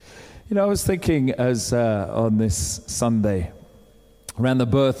I was thinking as on this Sunday, around the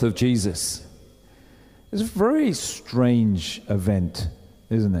birth of Jesus. It's a very strange event,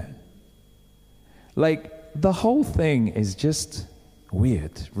 isn't it? Like, the whole thing is just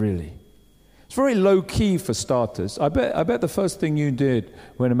weird, really. It's very low-key for starters. I bet the first thing you did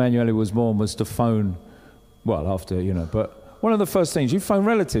when Emmanuel was born was to phone, well, after, but one of the first things, you phone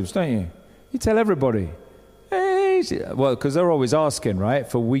relatives, don't you? You tell everybody. Hey, well, because they're always asking, right,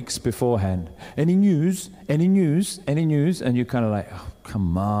 for weeks beforehand. Any news? Any news? Any news? And you're kind of like, oh,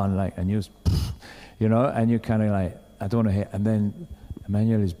 come on, like, and you're, and you're kind of like, I don't want to hear. And then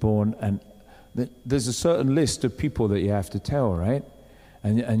Emmanuel is born, and there's a certain list of people that you have to tell, right?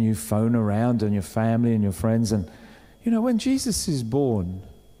 And you phone around and your family and your friends. And, when Jesus is born,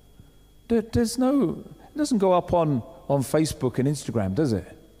 it doesn't go up on Facebook and Instagram, does it?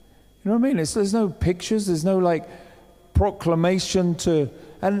 You know what I mean? There's no pictures. There's no, proclamation to...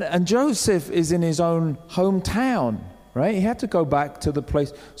 And Joseph is in his own hometown, right? He had to go back to the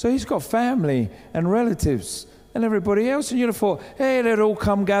place. So he's got family and relatives and everybody else. And you'd have thought, hey, they'd all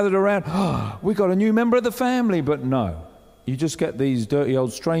come gathered around. Oh, we got a new member of the family. But no. You just get these dirty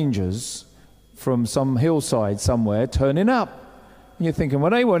old strangers from some hillside somewhere turning up. And you're thinking,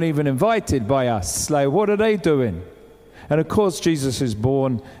 well, they weren't even invited by us. Like, what are they doing? And of course, Jesus is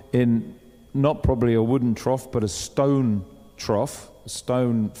born in not probably a wooden trough, but a stone trough, a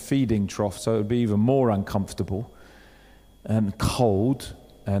stone feeding trough. So it would be even more uncomfortable and cold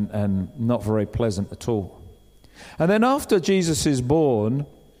and not very pleasant at all. And then after Jesus is born,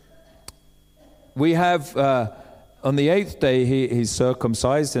 we have... on the 8th day, he's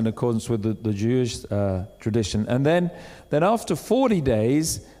circumcised in accordance with the Jewish tradition. And then after 40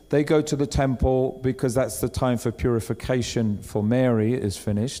 days, they go to the temple because that's the time for purification for Mary is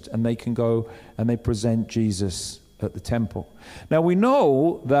finished. And they can go and they present Jesus at the temple. Now, we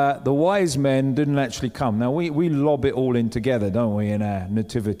know that the wise men didn't actually come. Now, we lob it all in together, don't we, in our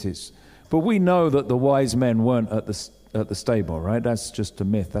nativities. But we know that the wise men weren't at the stable, right? That's just a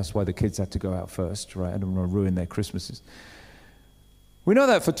myth. That's why the kids had to go out first, right? I don't want to ruin their Christmases. We know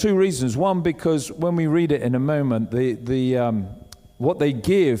that for two reasons. One, because when we read it in a moment, what they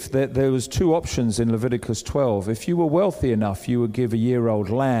give, there was two options in Leviticus 12. If you were wealthy enough, you would give a year-old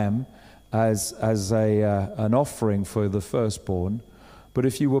lamb as an offering for the firstborn. But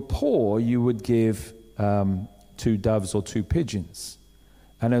if you were poor, you would give 2 doves or 2 pigeons.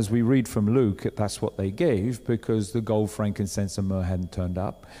 And as we read from Luke, that's what they gave because the gold, frankincense, and myrrh hadn't turned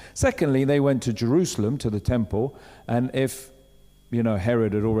up. Secondly, they went to Jerusalem, to the temple, and if,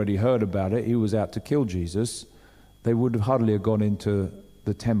 Herod had already heard about it, he was out to kill Jesus, they would hardly have gone into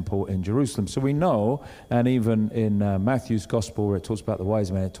the temple in Jerusalem. So we know, and even in Matthew's gospel where it talks about the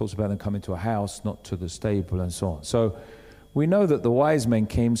wise men, it talks about them coming to a house, not to the stable, and so on. So we know that the wise men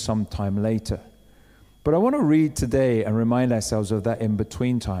came sometime later. But I want to read today and remind ourselves of that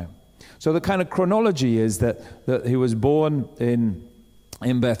in-between time. So the kind of chronology is that he was born in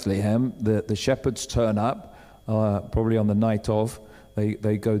Bethlehem. The shepherds turn up, probably on the night of.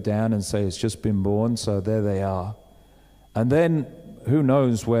 They go down and say, it's just been born, so there they are. And then who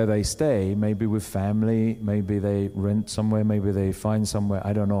knows where they stay, maybe with family, maybe they rent somewhere, maybe they find somewhere,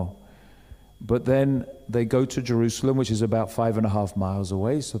 I don't know. But then they go to Jerusalem, which is about 5.5 miles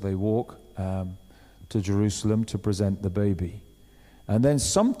away, so they walk to Jerusalem to present the baby. And then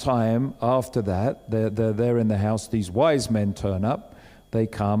sometime after that, they're there in the house, these wise men turn up, they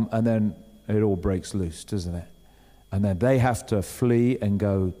come, and then it all breaks loose, doesn't it? And then they have to flee and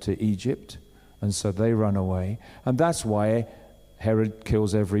go to Egypt, and so they run away. And that's why Herod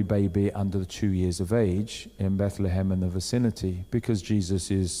kills every baby under 2 years of age in Bethlehem and the vicinity, because Jesus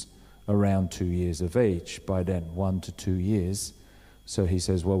is around 2 years of age by then, 1 to 2 years. So he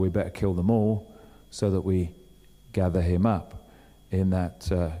says, well, we better kill them all, so that we gather him up in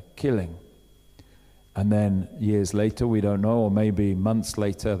that killing. And then years later, we don't know, or maybe months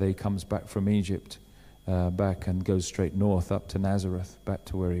later, he comes back from Egypt, back and goes straight north up to Nazareth, back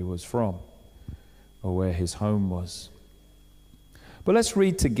to where he was from, or where his home was. But let's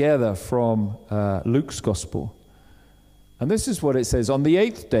read together from Luke's Gospel. And this is what it says. On the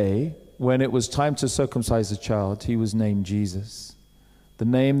 8th day, when it was time to circumcise the child, he was named Jesus, the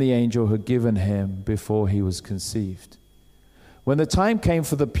name the angel had given him before he was conceived. When the time came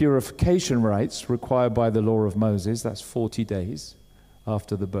for the purification rites required by the law of Moses, that's 40 days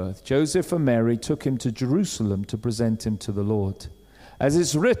after the birth, Joseph and Mary took him to Jerusalem to present him to the Lord. As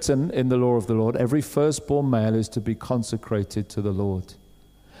it's written in the law of the Lord, every firstborn male is to be consecrated to the Lord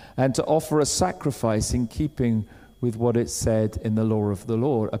and to offer a sacrifice in keeping with what it said in the law of the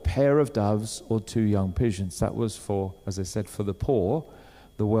Lord, a pair of doves or 2 young pigeons. That was for, as I said, for the poor.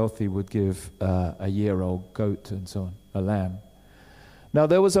 the wealthy would give a year-old goat and so on, a lamb. Now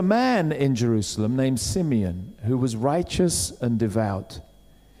there was a man in Jerusalem named Simeon who was righteous and devout.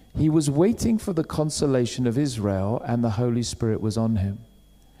 He was waiting for the consolation of Israel, and the Holy Spirit was on him.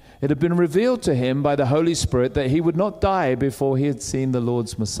 It had been revealed to him by the Holy Spirit that he would not die before he had seen the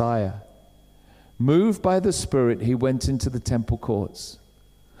Lord's Messiah. Moved by the Spirit, he went into the temple courts.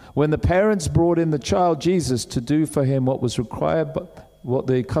 When the parents brought in the child Jesus to do for him what was required, what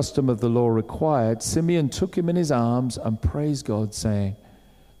the custom of the law required, Simeon took him in his arms and praised God, saying,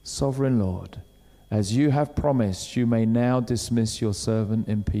 "Sovereign Lord, as you have promised, you may now dismiss your servant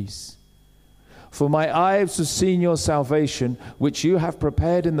in peace. For my eyes have seen your salvation, which you have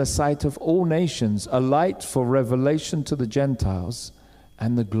prepared in the sight of all nations, a light for revelation to the Gentiles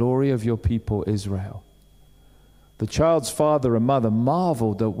and the glory of your people Israel." The child's father and mother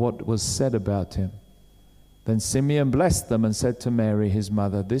marveled at what was said about him. Then Simeon blessed them and said to Mary, his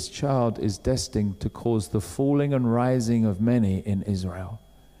mother, "This child is destined to cause the falling and rising of many in Israel,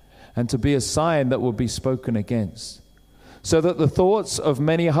 and to be a sign that will be spoken against, so that the thoughts of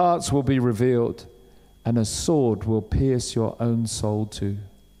many hearts will be revealed, and a sword will pierce your own soul too."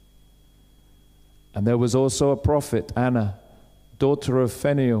 And there was also a prophet, Anna, daughter of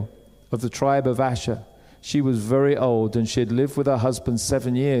Phanuel, of the tribe of Asher. She was very old, and she had lived with her husband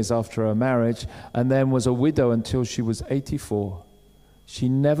 7 years after her marriage, and then was a widow until she was 84. She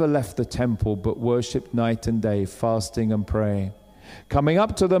never left the temple, but worshipped night and day, fasting and praying. Coming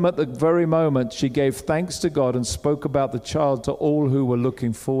up to them at the very moment, she gave thanks to God and spoke about the child to all who were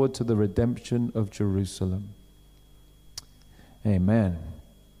looking forward to the redemption of Jerusalem. Amen.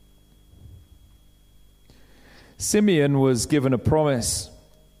 Simeon was given a promise.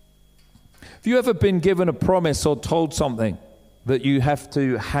 Have you ever been given a promise or told something that you have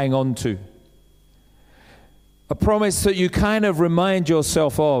to hang on to? A promise that you kind of remind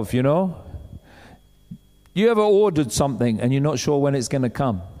yourself of, you know? You ever ordered something and you're not sure when it's going to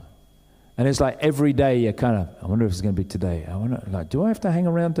come? And it's like every day you're kind of, I wonder if it's going to be today. I wonder, like, do I have to hang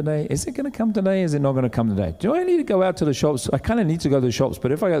around today? Is it going to come today? Is it not going to come today? Do I need to go out to the shops? I kind of need to go to the shops,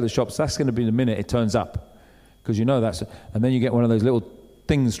 but if I go to the shops, that's going to be the minute it turns up. Because you know that's, and then you get one of those little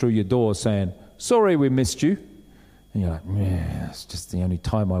things through your door saying, "Sorry, we missed you." And you're like, "Yeah, that's just the only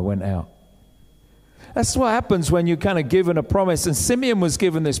time I went out." That's what happens when you're kind of given a promise. And Simeon was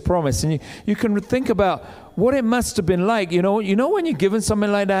given this promise. And you can think about what it must have been like. You know when you're given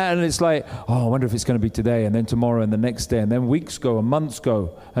something like that and it's like, "Oh, I wonder if it's going to be today," and then tomorrow and the next day, and then weeks go and months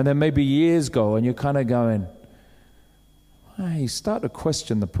go, and then maybe years go, and you're kind of going, you start to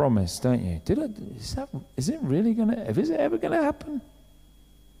question the promise, don't you? Is it really going to, is it ever going to happen?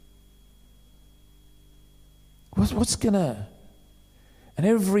 What's going to... And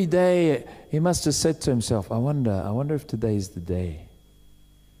every day he must have said to himself, I wonder if today's the day.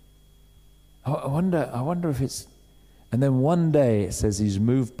 I wonder if it's... And then one day it says he's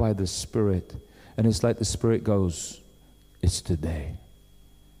moved by the Spirit, and it's like the Spirit goes, "It's today."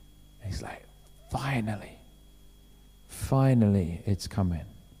 And he's like, Finally it's coming.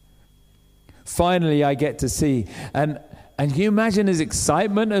 Finally I get to see. And can you imagine his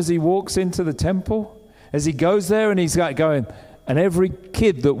excitement as he walks into the temple? As he goes there and he's like going... And every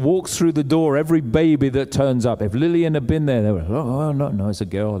kid that walks through the door, every baby that turns up, if Lillian had been there, they were, "Oh, no, it's a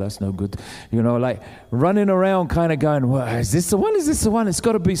girl, that's no good." You know, like running around kind of going, "Well, is this the one? Is this the one? It's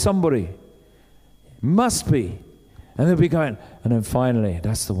got to be somebody. It must be." And they'll be going, and then finally,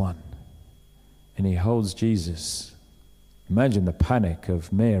 that's the one. And he holds Jesus. Imagine the panic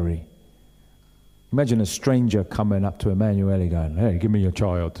of Mary. Imagine a stranger coming up to Emmanuel going, "Hey, give me your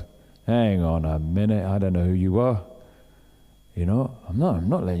child." "Hang on a minute, I don't know who you are. You know, I'm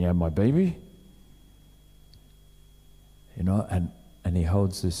not letting you have my baby." You know, and he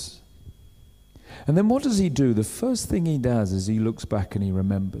holds this. And then what does he do? The first thing he does is he looks back and he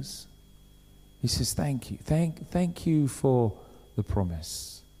remembers. He says, "Thank you. Thank you for the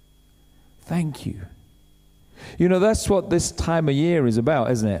promise. Thank you." You know, that's what this time of year is about,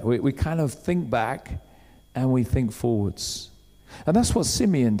 isn't it? We kind of think back and we think forwards. And that's what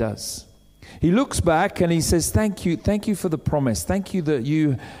Simeon does. He looks back and he says, thank you for the promise. Thank you that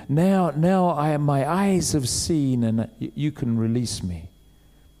you, now my eyes have seen and you can release me.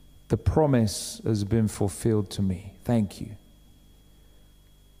 The promise has been fulfilled to me. Thank you.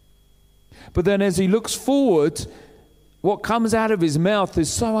 But then as he looks forward, what comes out of his mouth is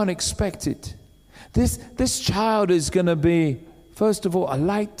so unexpected. This child is going to be, first of all, a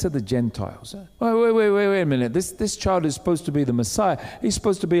light to the Gentiles. Wait a minute. This child is supposed to be the Messiah. He's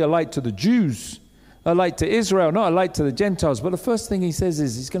supposed to be a light to the Jews, a light to Israel, not a light to the Gentiles. But the first thing he says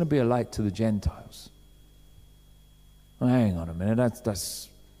is he's going to be a light to the Gentiles. Oh, hang on a minute, that's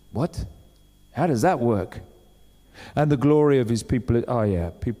what? How does that work? And the glory of his people,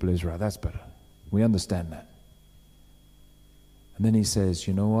 people of Israel, that's better. We understand that. And then he says,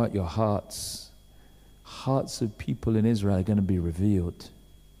 you know what? Your hearts of people in Israel are going to be revealed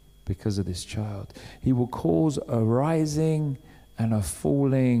because of this child. He will cause a rising and a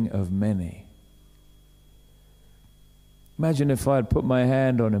falling of many. Imagine if I had put my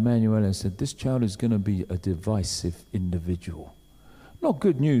hand on Emmanuel and said, this child is going to be a divisive individual. Not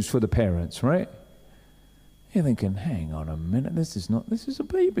good news for the parents, right? You're thinking, hang on a minute, this is a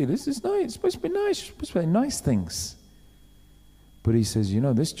baby, this is nice, it's supposed to be nice, it's supposed to be nice things. But he says,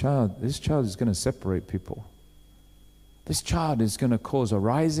 this child is going to separate people. This child is going to cause a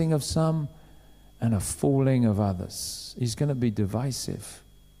rising of some and a falling of others. He's going to be divisive.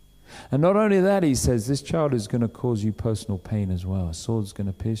 And not only that, he says, this child is going to cause you personal pain as well. A sword's going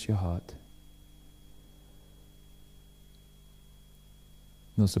to pierce your heart.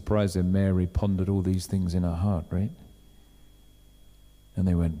 No surprise that Mary pondered all these things in her heart, right? And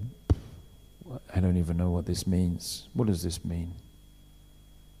they went, I don't even know what this means. What does this mean?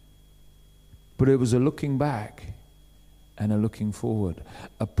 But it was a looking back and a looking forward.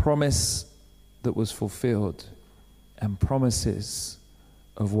 A promise that was fulfilled and promises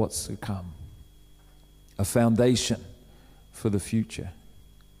of what's to come. A foundation for the future.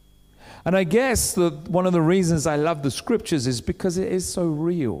 And I guess that one of the reasons I love the scriptures is because it is so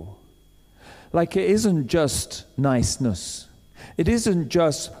real. Like it isn't just niceness. It isn't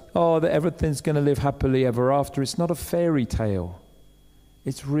just, that everything's going to live happily ever after. It's not a fairy tale.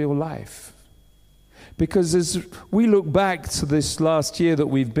 It's real life. Because as we look back to this last year that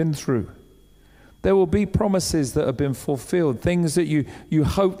we've been through, there will be promises that have been fulfilled, things that you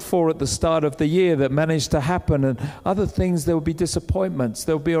hoped for at the start of the year that managed to happen, and other things there will be disappointments.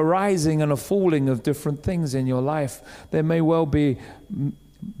 There will be a rising and a falling of different things in your life. There may well be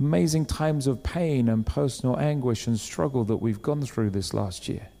amazing times of pain and personal anguish and struggle that we've gone through this last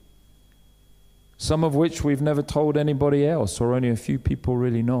year. Some of which we've never told anybody else, or only a few people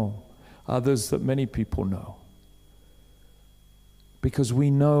really know. Others that many people know. Because we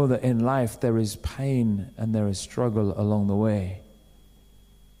know that in life there is pain and there is struggle along the way.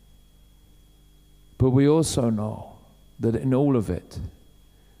 But we also know that in all of it,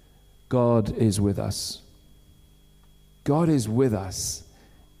 God is with us. God is with us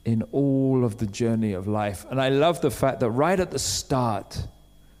in all of the journey of life. And I love the fact that right at the start,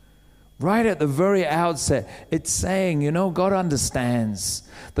 right at the very outset, it's saying, God understands.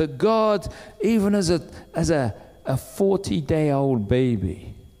 That God, even as a 40-day-old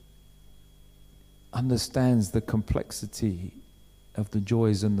baby, understands the complexity of the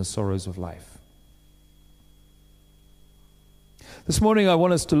joys and the sorrows of life. This morning I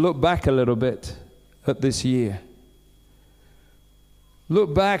want us to look back a little bit at this year.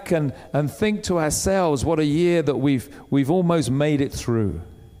 Look back and think to ourselves what a year that we've almost made it through.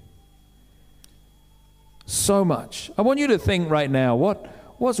 So much. I want you to think right now,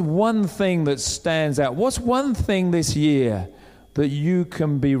 what's one thing that stands out? What's one thing this year that you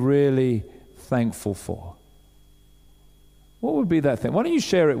can be really thankful for? What would be that thing? Why don't you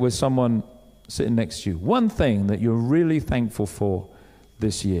share it with someone sitting next to you? One thing that you're really thankful for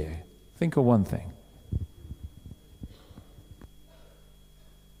this year. Think of one thing.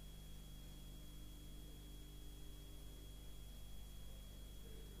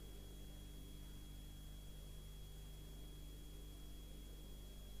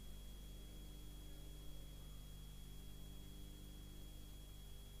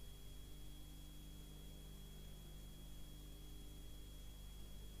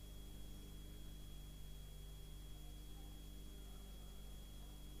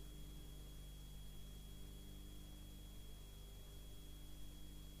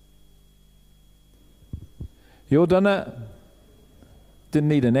 You all done that? Didn't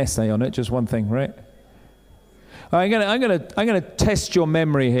need an essay on it, just one thing, right? I'm gonna test your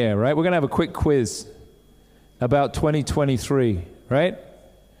memory here, right? We're gonna have a quick quiz about 2023, right?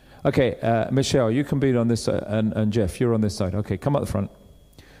 Okay, Michelle, you can be on this side, and Jeff, you're on this side. Okay, come up the front.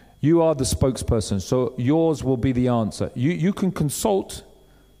 You are the spokesperson, so yours will be the answer. You can consult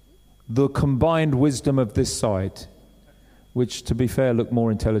the combined wisdom of this side, which, to be fair, look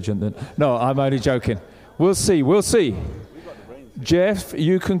more intelligent than... No, I'm only joking. We'll see. Jeff,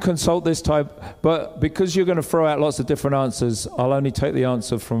 you can consult this type, but because you're going to throw out lots of different answers, I'll only take the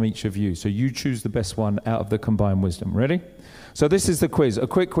answer from each of you. So you choose the best one out of the combined wisdom. Ready? So this is the quiz, a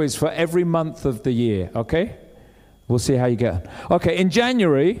quick quiz for every month of the year, okay? We'll see how you get on. Okay, in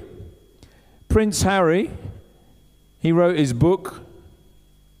January, Prince Harry, he wrote his book,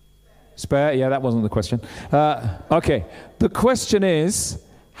 Spare? Yeah, that wasn't the question. Okay. The question is,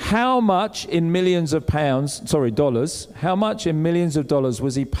 how much in millions of dollars, how much in millions of dollars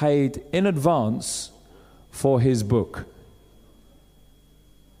was he paid in advance for his book?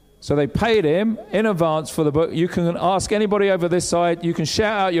 So they paid him in advance for the book. You can ask anybody over this side. You can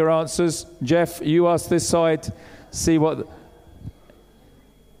shout out your answers. Jeff, you ask this side. See what...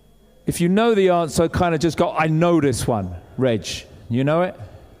 If you know the answer, kind of just go, I know this one. Reg, you know it?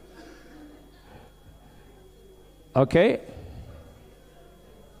 Okay.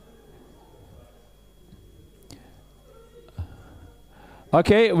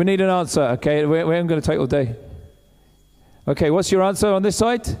 Okay, we need an answer. Okay, we ain't going to take all day. Okay, what's your answer on this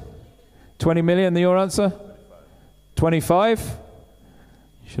side? 20 million, your answer? 25?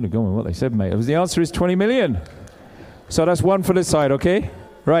 You should have gone with what they said, mate. The answer is 20 million. So that's one for this side, okay?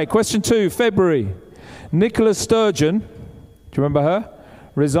 Right, question 2, February. Nicola Sturgeon, do you remember her?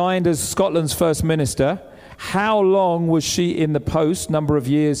 Resigned as Scotland's First Minister. How long was she in the post, number of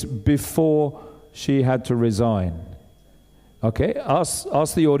years, before she had to resign? Okay,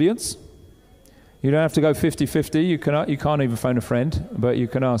 ask the audience. You don't have to go 50-50. You can't even phone a friend, but you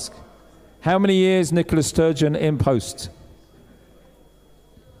can ask. How many years Nicola Sturgeon in post?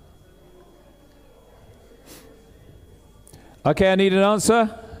 Okay, I need an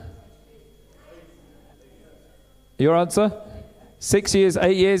answer. Your answer? 6 years,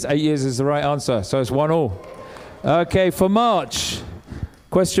 8 years? 8 years is the right answer, so it's 1-1. Okay, for March.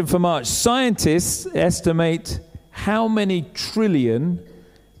 Question for March. Scientists estimate how many trillion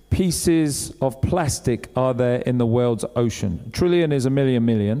pieces of plastic are there in the world's ocean? Trillion is a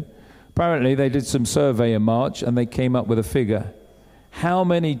million. Apparently, they did some survey in March, and they came up with a figure. How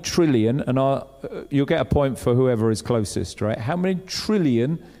many trillion, and you'll get a point for whoever is closest, right? How many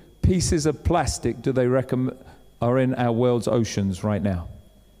trillion pieces of plastic do they reckon are in our world's oceans right now?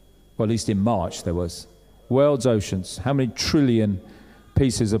 Well, at least in March there was. World's oceans. How many trillion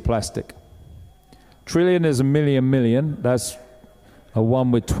pieces of plastic? Trillion is a million. That's a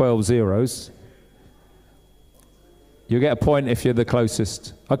 1 with 12 zeros. You get a point if you're the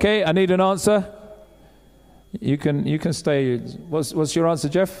closest. Okay, I need an answer. You can stay. What's your answer,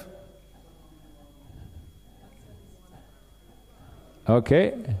 Jeff?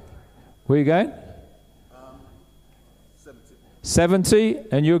 Okay. Where are you going? 70,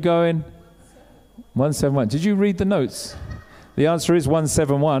 and you're going 171. Did you read the notes? The answer is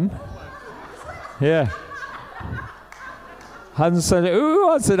 171. Yeah. 170. Ooh,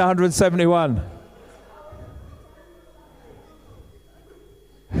 I said 171.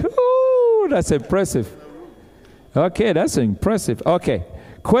 Ooh, that's impressive. Okay, that's impressive. Okay,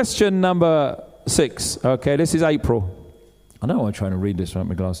 question number 6. Okay, this is April. I know I'm trying to read this without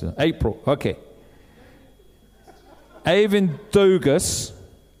my glasses. April, okay. Avin Dugas,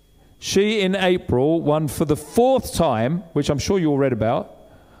 she in April won for the 4th time, which I'm sure you all read about,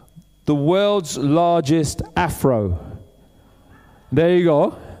 the world's largest afro. There you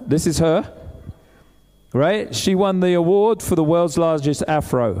go. This is her. Right? She won the award for the world's largest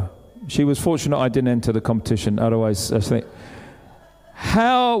afro. She was fortunate I didn't enter the competition. Otherwise, I think.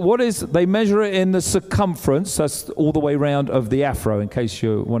 They measure it in the circumference, that's all the way round of the afro, in case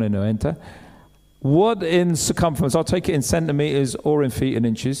you're wanting to enter. What in circumference? I'll take it in centimeters or in feet and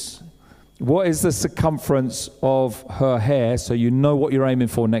inches. What is the circumference of her hair so you know what you're aiming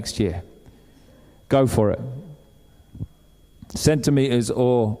for next year? Go for it. Centimeters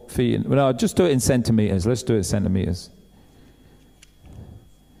or feet? No, just do it in centimeters. Let's do it in centimeters.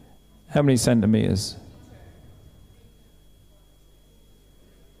 How many centimeters?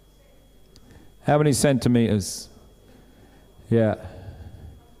 How many centimeters? Yeah.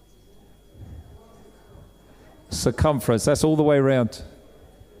 Circumference, that's all the way around.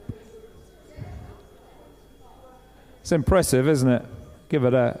 It's impressive, isn't it? Give it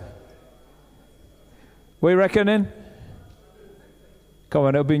that. What are you reckoning? Come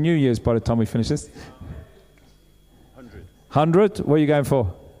on, it'll be New Year's by the time we finish this. 100. 100? What are you going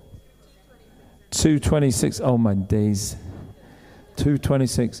for? 226. Oh, my days.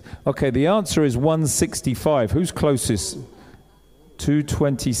 226. Okay, the answer is 165. Who's closest?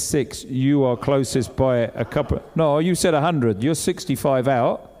 226. You are closest by a couple. No, you said 100. You're 65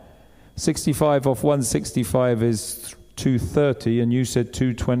 out. 65 off 165 is 230, and you said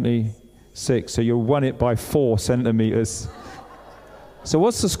 226. So you won it by 4 centimeters. So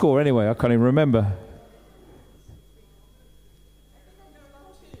what's the score anyway? I can't even remember.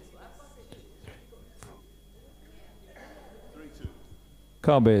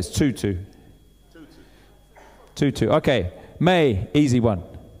 Can't be. It's 2-2. 2-2. Okay. May, easy one.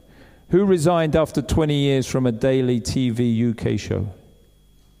 Who resigned after 20 years from a daily TV UK show?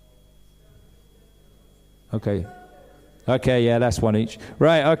 Okay. Okay, yeah, that's one each.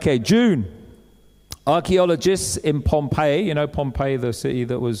 Right, okay, June. Archaeologists in Pompeii, you know Pompeii, the city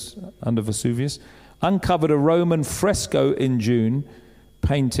that was under Vesuvius, uncovered a Roman fresco in June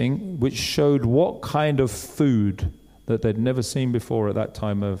painting which showed what kind of food that they'd never seen before at that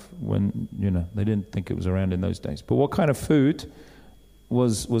time of when, they didn't think it was around in those days. But what kind of food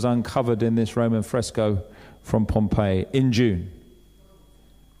was uncovered in this Roman fresco from Pompeii in June?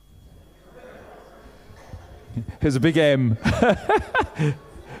 Here's a big M.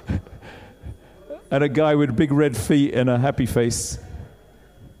 And a guy with big red feet and a happy face.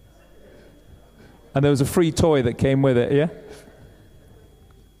 And there was a free toy that came with it, yeah?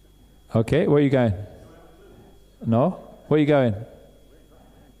 Okay, where are you going? No? Where are you going?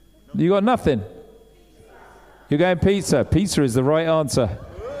 You got nothing? You're going pizza. Pizza is the right answer.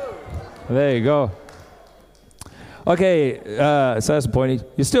 There you go. Okay, so that's the point.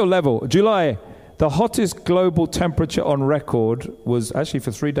 You're still level. July. The hottest global temperature on record was actually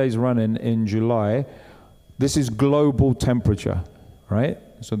for 3 days running in July. This is global temperature, right?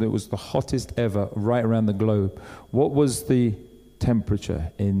 So that was the hottest ever right around the globe. What was the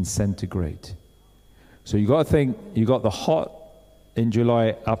temperature in centigrade? So you got to think, you got the hot in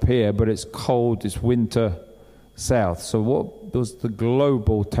July up here, but it's cold, it's winter south. So what was the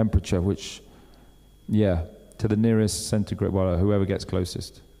global temperature, which, to the nearest centigrade, well, whoever gets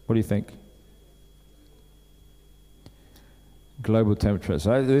closest. What do you think? Global temperature.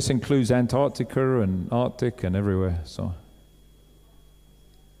 So this includes Antarctica and Arctic and everywhere. So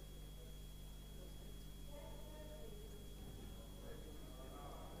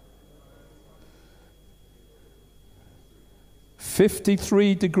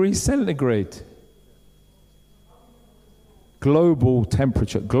 53 degrees centigrade. Global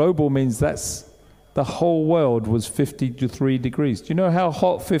temperature. Global means that's the whole world was 53 degrees. Do you know how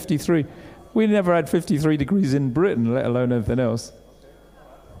hot 53? We never had 53 degrees in Britain, let alone anything else.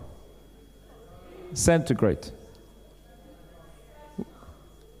 Centigrade.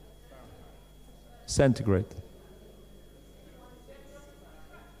 Centigrade.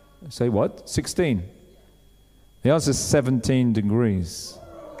 Say what? 16. The answer is 17 degrees.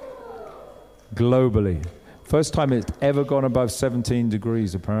 Globally. First time it's ever gone above 17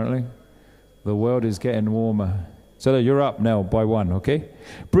 degrees, apparently. The world is getting warmer. So you're up now by one, okay?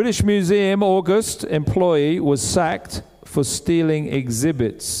 British Museum, August, employee was sacked for stealing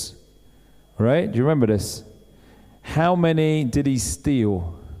exhibits. Right? Do you remember this? How many did he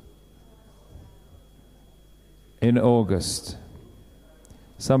steal in August?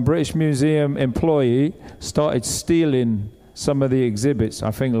 Some British Museum employee started stealing some of the exhibits,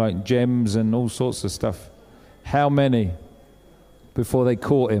 I think like gems and all sorts of stuff. How many before they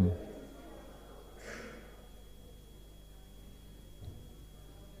caught him?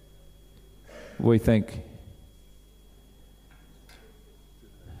 What do you think?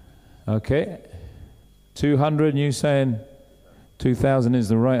 Okay. 200, you saying 2,000 is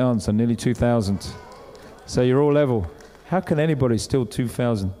the right answer, nearly 2,000. So you're all level. How can anybody steal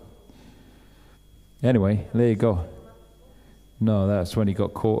 2,000? Anyway, there you go. No, that's when he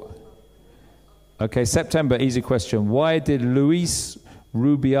got caught. Okay, September, easy question. Why did Luis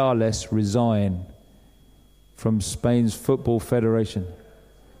Rubiales resign from Spain's Football Federation?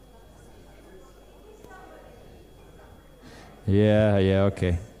 Yeah,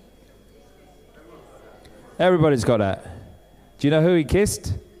 okay. Everybody's got that. Do you know who he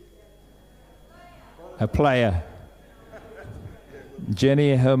kissed? A player.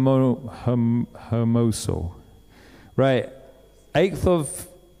 Jenny Hermoso. Right.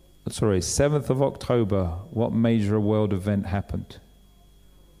 7th of October, what major world event happened?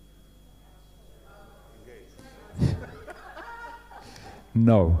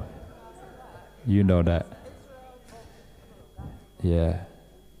 No. You know that. Yeah.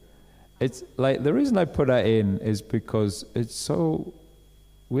 It's like, the reason I put that in is because it's so,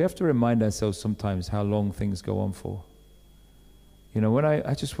 we have to remind ourselves sometimes how long things go on for. You know, when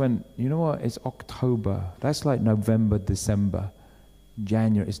I just went, you know what, it's October. That's like November, December,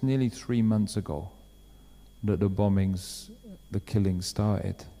 January. It's nearly 3 months ago that the bombings, the killings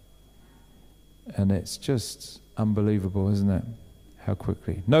started. And it's just unbelievable, isn't it? How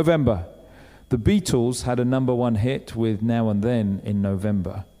quickly. November. The Beatles had a #1 hit with Now and Then in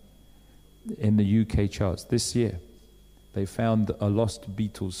November in the UK charts this year. They found a lost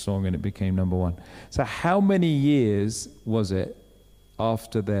Beatles song and it became #1. So how many years was it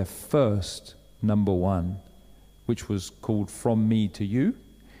after their first #1, which was called From Me to You?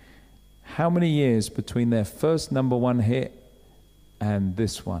 How many years between their first #1 hit and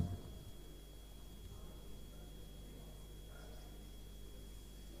this one?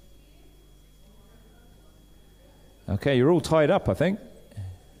 Okay, you're all tied up, I think.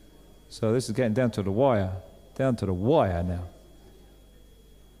 So this is getting down to the wire. Down to the wire now.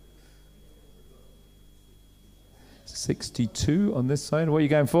 62 on this side. What are you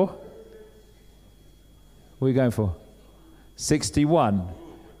going for? What are you going for? 61.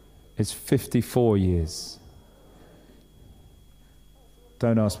 It's 54 years.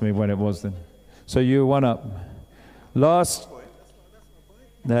 Don't ask me when it was then. So you one up. Last.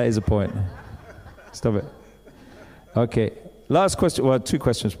 That is a point. Stop it. Okay. Last question. Well, two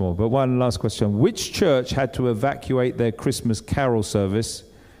questions more, but one last question. Which church had to evacuate their Christmas carol service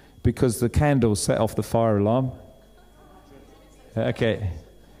because the candles set off the fire alarm? Okay.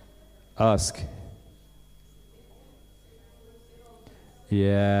 Ask.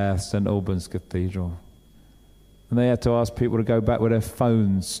 Yeah, St. Albans Cathedral. And they had to ask people to go back with their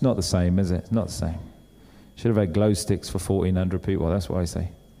phones. Not the same, is it? It's not the same. Should have had glow sticks for 1,400 people. That's what I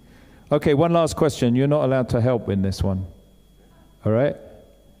say. Okay, one last question. You're not allowed to help in this one. All right?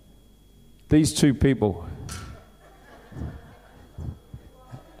 These two people.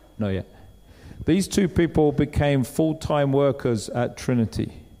 Not yet. These two people became full-time workers at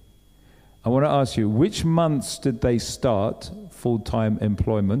Trinity. I want to ask you, which months did they start full-time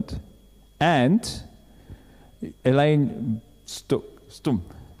employment? And Elaine Stum,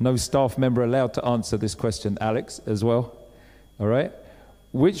 no staff member allowed to answer this question. Alex as well. All right?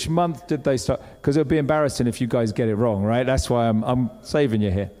 Which month did they start? Because it would be embarrassing if you guys get it wrong, right? That's why I'm saving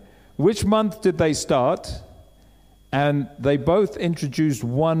you here. Which month did they start? And they both introduced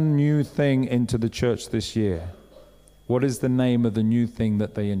one new thing into the church this year. What is the name of the new thing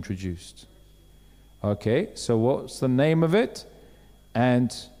that they introduced? Okay, so what's the name of it?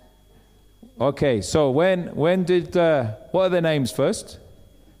 And, okay, so when did, what are their names first?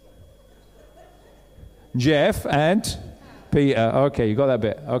 Jeff and Peter. Okay, you got that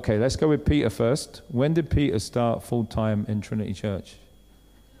bit. Okay, let's go with Peter first. When did Peter start full-time in Trinity Church?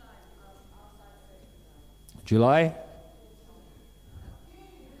 July?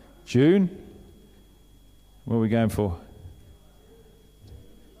 June? What are we going for?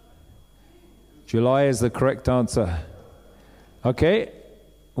 July is the correct answer. Okay.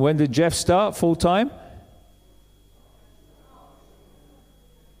 When did Jeff start full-time?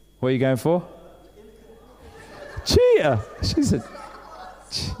 What are you going for? Cheater.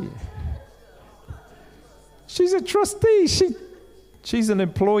 She's a trustee. She's an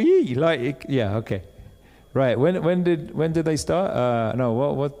employee. Like, yeah, okay. Right. When did they start? No.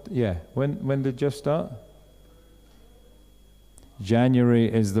 What? Yeah. When did Jeff start?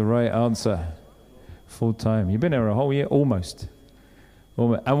 January is the right answer. Full time. You've been there a whole year, almost.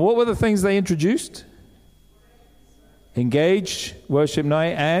 And what were the things they introduced? Engage, worship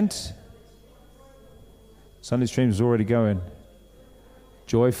night, and Sunday streams already going.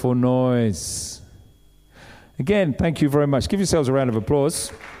 Joyful noise. Again, thank you very much. Give yourselves a round of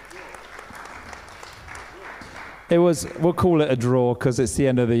applause. We'll call it a draw because it's the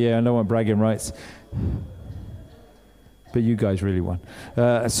end of the year. I don't want bragging rights. But you guys really won.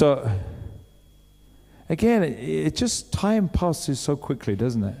 Again, it just, time passes so quickly,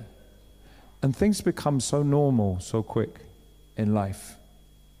 doesn't it? And things become so normal so quick in life.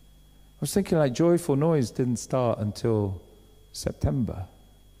 I was thinking like Joyful Noise didn't start until September.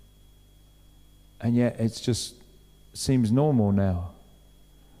 And yet it just seems normal now.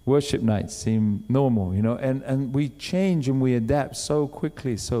 Worship nights seem normal, you know, and we change and we adapt so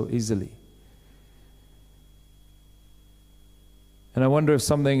quickly, so easily. And I wonder if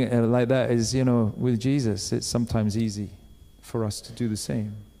something like that is, you know, with Jesus, it's sometimes easy for us to do the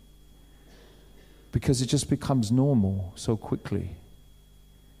same. Because it just becomes normal so quickly.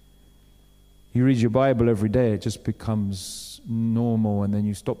 You read your Bible every day, it just becomes normal, and then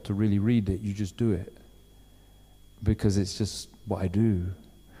you stop to really read it, you just do it. Because it's just what I do.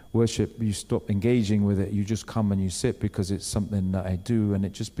 Worship, you stop engaging with it, you just come and you sit because it's something that I do, and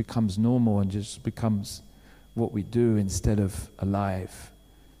it just becomes normal and just becomes what we do instead of alive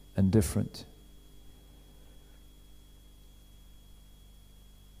and different.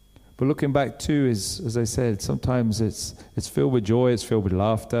 But looking back too is, as I said, sometimes it's filled with joy, it's filled with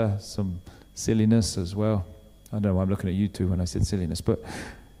laughter, some silliness as well. I don't know why I'm looking at you two when I said silliness, but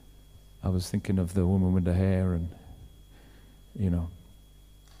I was thinking of the woman with the hair and, you know.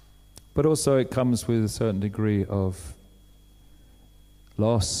 But also it comes with a certain degree of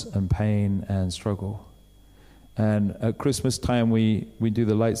loss and pain and struggle. And at Christmas time, we do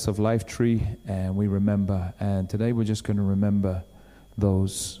the Lights of Life tree, and we remember. And today we're just going to remember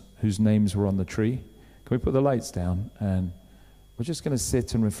those whose names were on the tree. Can we put the lights down? And we're just going to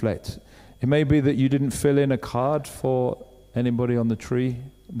sit and reflect. It may be that you didn't fill in a card for anybody on the tree.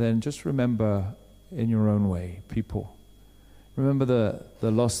 Then just remember, in your own way, people. Remember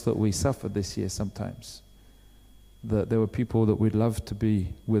the loss that we suffered this year sometimes. That there were people that we'd love to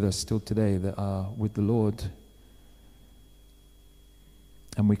be with us still today that are with the Lord.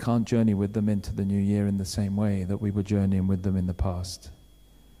 And we can't journey with them into the new year in the same way that we were journeying with them in the past.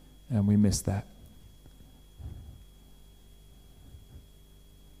 And we miss that.